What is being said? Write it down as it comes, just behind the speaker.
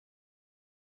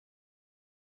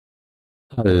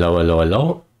Hello, hello,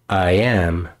 hello. I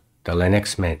am the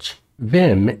Linux Mensch.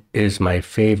 Vim is my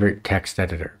favorite text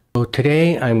editor. So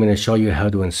today I'm going to show you how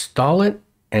to install it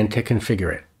and to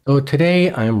configure it. So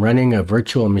today I'm running a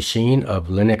virtual machine of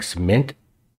Linux Mint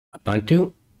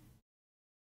Ubuntu.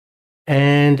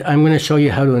 And I'm going to show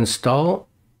you how to install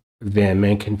Vim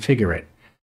and configure it.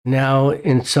 Now,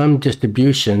 in some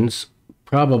distributions,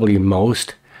 probably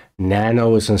most,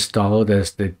 Nano is installed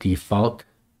as the default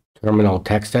terminal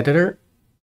text editor.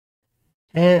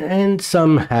 And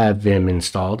some have Vim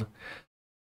installed,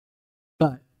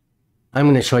 but I'm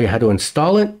going to show you how to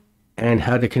install it and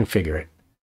how to configure it.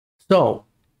 So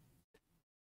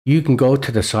you can go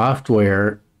to the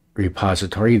software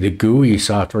repository, the GUI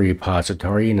software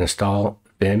repository, and install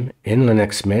Vim in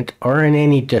Linux Mint or in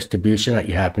any distribution that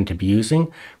you happen to be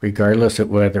using, regardless of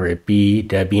whether it be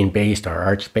Debian-based or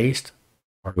Arch-based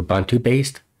or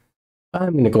Ubuntu-based.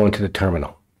 I'm going to go into the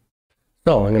terminal.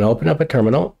 So I'm going to open up a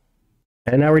terminal.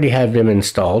 And I already have Vim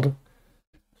installed,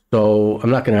 so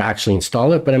I'm not going to actually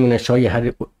install it, but I'm going to show you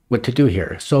what to do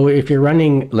here. So if you're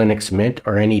running Linux Mint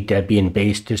or any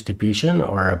Debian-based distribution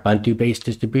or Ubuntu-based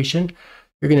distribution,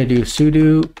 you're going to do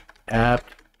sudo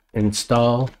apt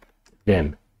install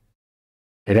Vim.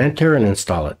 Hit enter and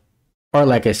install it. Or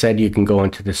like I said, you can go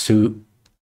into the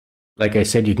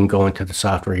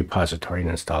software repository and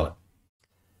install it.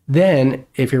 Then,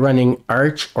 if you're running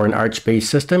Arch or an Arch-based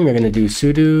system, you're going to do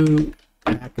sudo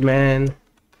pacman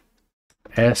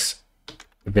s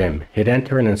vim. Hit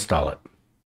enter and install it.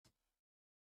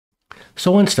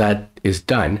 So once that is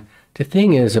done, the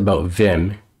thing is about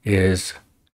Vim is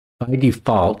by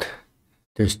default,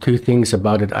 there's two things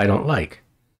about it I don't like.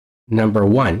 Number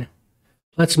one,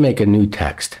 let's make a new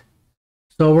text.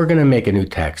 So we're going to make a new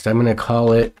text. I'm going to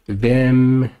call it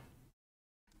Vim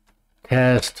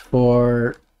test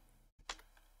for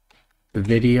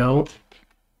video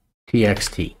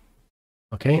txt.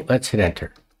 Okay, let's hit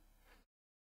enter.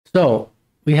 So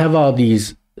we have all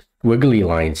these wiggly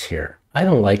lines here. I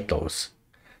don't like those.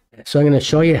 So I'm going to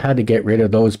show you how to get rid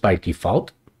of those by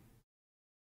default.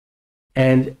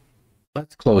 And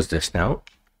let's close this now.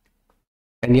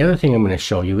 And the other thing I'm going to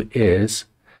show you is,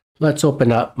 let's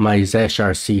open up my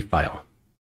zshrc file.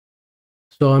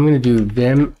 So I'm going to do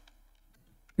vim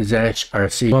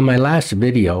zshrc. On my last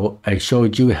video, I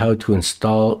showed you how to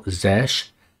install zesh,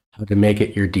 how to make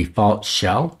it your default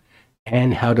shell,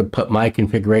 and how to put my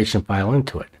configuration file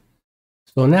into it.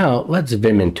 So now let's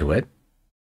vim into it.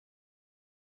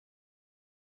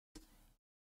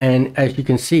 And as you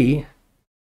can see,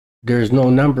 there's no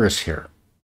numbers here.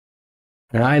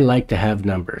 And I like to have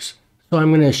numbers. So I'm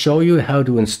going to show you how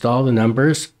to install the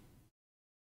numbers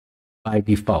by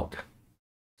default.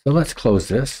 So let's close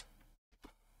this.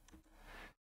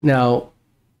 Now,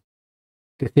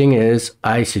 the thing is,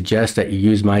 I suggest that you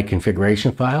use my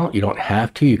configuration file. You don't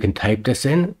have to, you can type this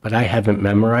in, but I haven't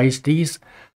memorized these.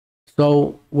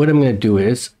 So what I'm going to do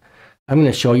is, I'm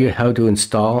going to show you how to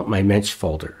install my Mensch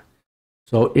folder.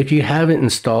 So if you haven't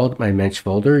installed my Mensch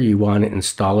folder, you want to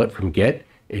install it from Git.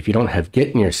 If you don't have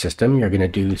Git in your system, you're going to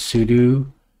do sudo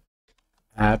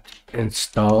apt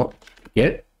install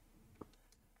Git.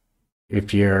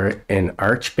 If you're an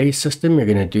Arch-based system, you're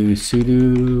going to do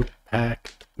sudo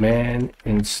pacman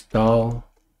install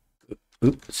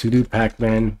sudo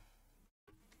pacman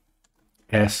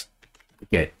s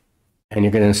git, and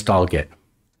you're going to install Git.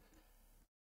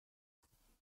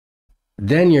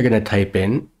 Then you're going to type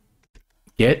in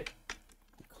git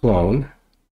clone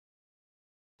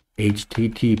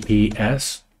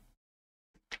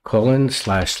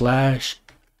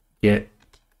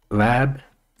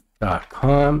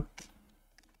https://gitlab.com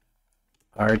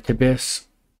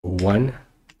artibus1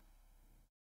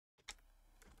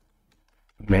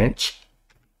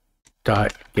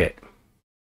 mensch.git.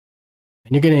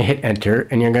 And you're going to hit enter,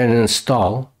 and you're going to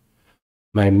install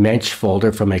my Mensch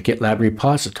folder from my GitLab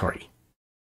repository.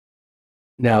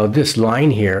 Now this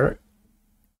line here,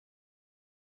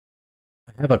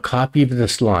 I have a copy of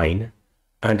this line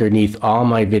underneath all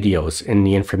my videos in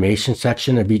the information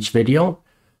section of each video.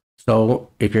 So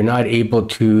if you're not able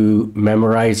to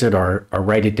memorize it or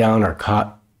write it down or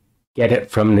get it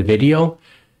from the video,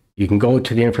 you can go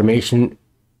to the information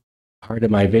part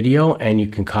of my video and you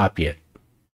can copy it.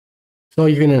 So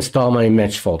you're going to install my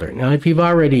Mensch folder. Now, if you've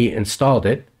already installed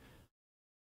it,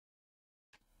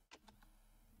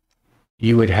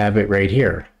 you would have it right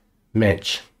here,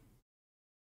 Mensch.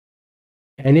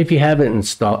 And if you have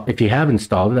installed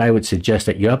it, I would suggest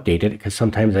that you update it because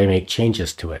sometimes I make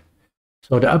changes to it.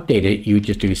 So to update it, you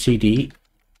just do cd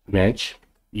mensch,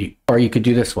 or you could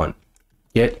do this one,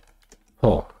 git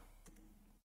pull.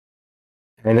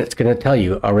 And it's going to tell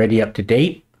you already up to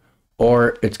date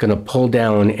or it's going to pull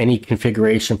down any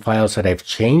configuration files that I've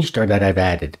changed or that I've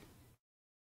added.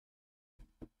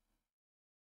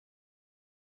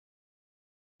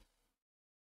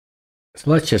 So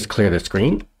let's just clear the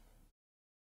screen.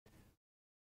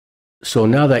 So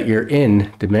now that you're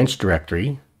in the Mensch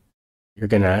directory, you're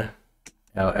going to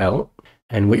LL,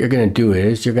 and what you're going to do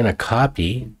is you're going to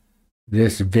copy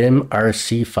this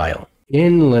vimrc file.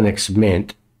 In Linux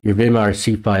Mint, your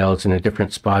vimrc file is in a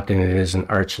different spot than it is in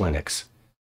Arch Linux.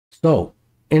 So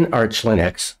in Arch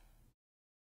Linux,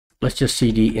 let's just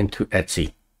cd into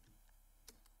etc.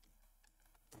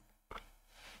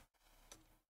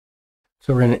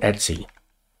 So we're in etc.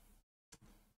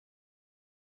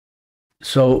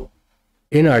 So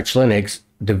in Arch Linux,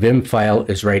 the Vim file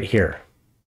is right here.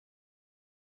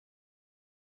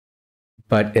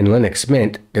 But in Linux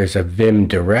Mint, there's a Vim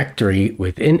directory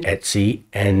within etc,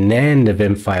 and then the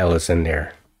Vim file is in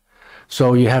there.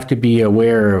 So you have to be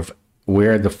aware of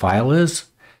where the file is,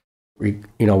 you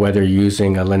know, whether you're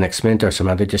using a Linux Mint or some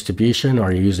other distribution,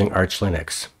 or you're using Arch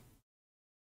Linux.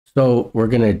 So we're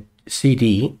going to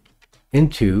cd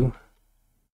into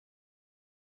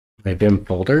my Vim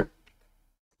folder.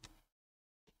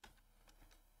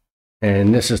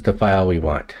 And this is the file we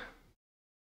want,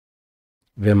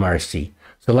 vimrc.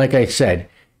 So like I said,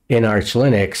 in Arch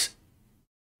Linux,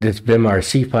 this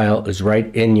vimrc file is right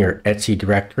in your etc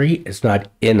directory. It's not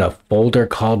in a folder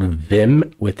called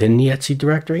Vim within the etc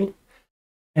directory.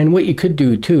 And what you could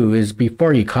do too is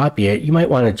before you copy it, you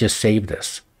might want to just save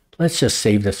this. Let's just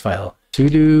save this file.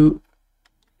 Sudo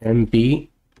mb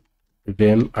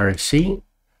vimrc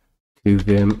to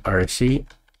vimrc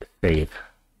save.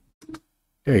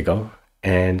 There you go.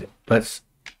 And let's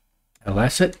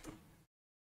ls it.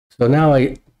 So now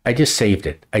I just saved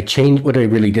it. I changed, what I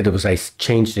really did was I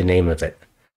changed the name of it.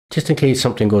 Just in case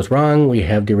something goes wrong, we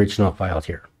have the original file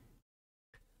here.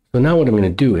 So now what I'm going to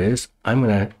do is I'm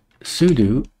going to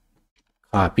sudo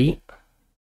copy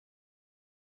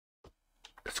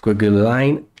squiggly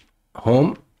line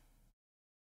home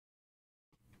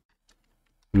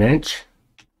mensch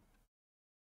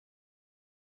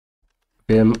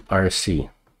vimrc.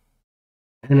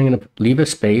 And I'm going to leave a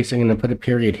space. I'm going to put a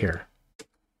period here.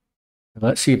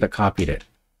 Let's see if it copied it.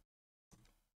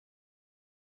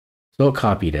 So it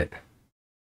copied it.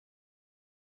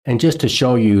 And just to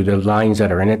show you the lines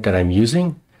that are in it that I'm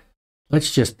using,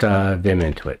 let's just vim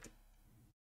into it.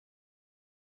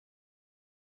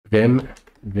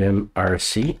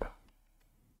 vimrc.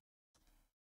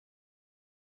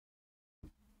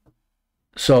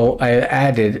 So I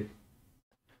added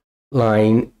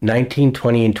line 19,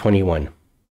 20, and 21.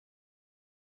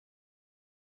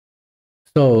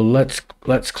 So let's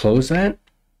close that.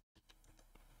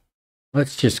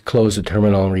 Let's just close the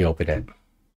terminal and reopen it.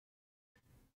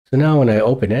 So now when I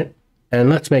open it, and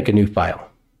let's make a new file.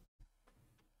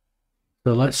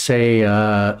 So let's say,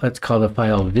 let's call the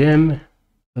file vim.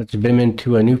 Let's vim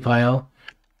into a new file,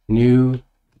 new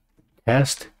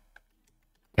test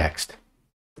text.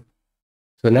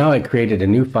 So now I created a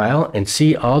new file, and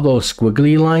see all those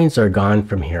squiggly lines are gone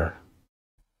from here.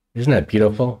 Isn't that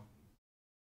beautiful?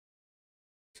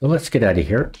 So let's get out of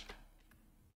here.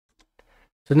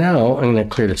 So now I'm going to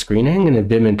clear the screen. I'm going to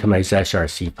vim into my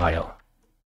zeshrc file.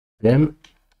 Vim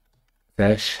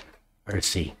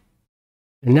zeshrc.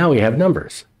 And now we have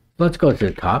numbers. Let's go to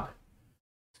the top.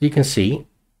 So you can see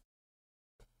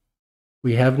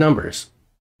we have numbers.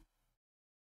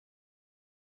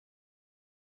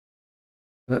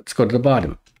 Let's go to the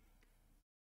bottom.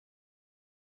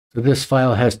 So this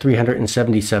file has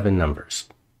 377 numbers.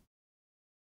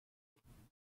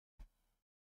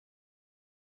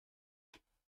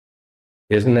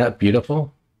 Isn't that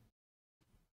beautiful?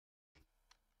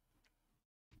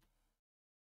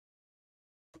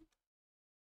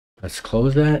 Let's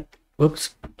close that.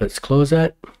 Whoops, let's close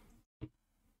that.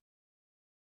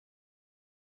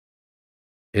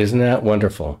 Isn't that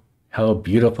wonderful? How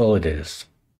beautiful it is.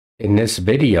 In this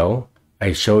video,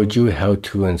 I showed you how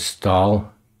to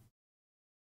install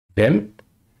Vim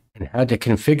and how to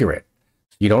configure it.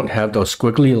 So you don't have those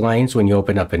squiggly lines when you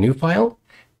open up a new file,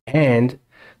 and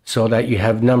so that you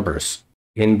have numbers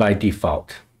in by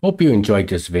default. Hope you enjoyed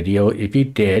this video. If you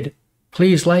did,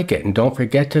 please like it and don't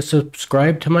forget to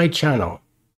subscribe to my channel.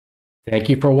 Thank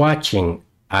you for watching.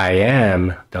 I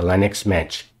am the Linux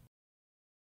Mensch.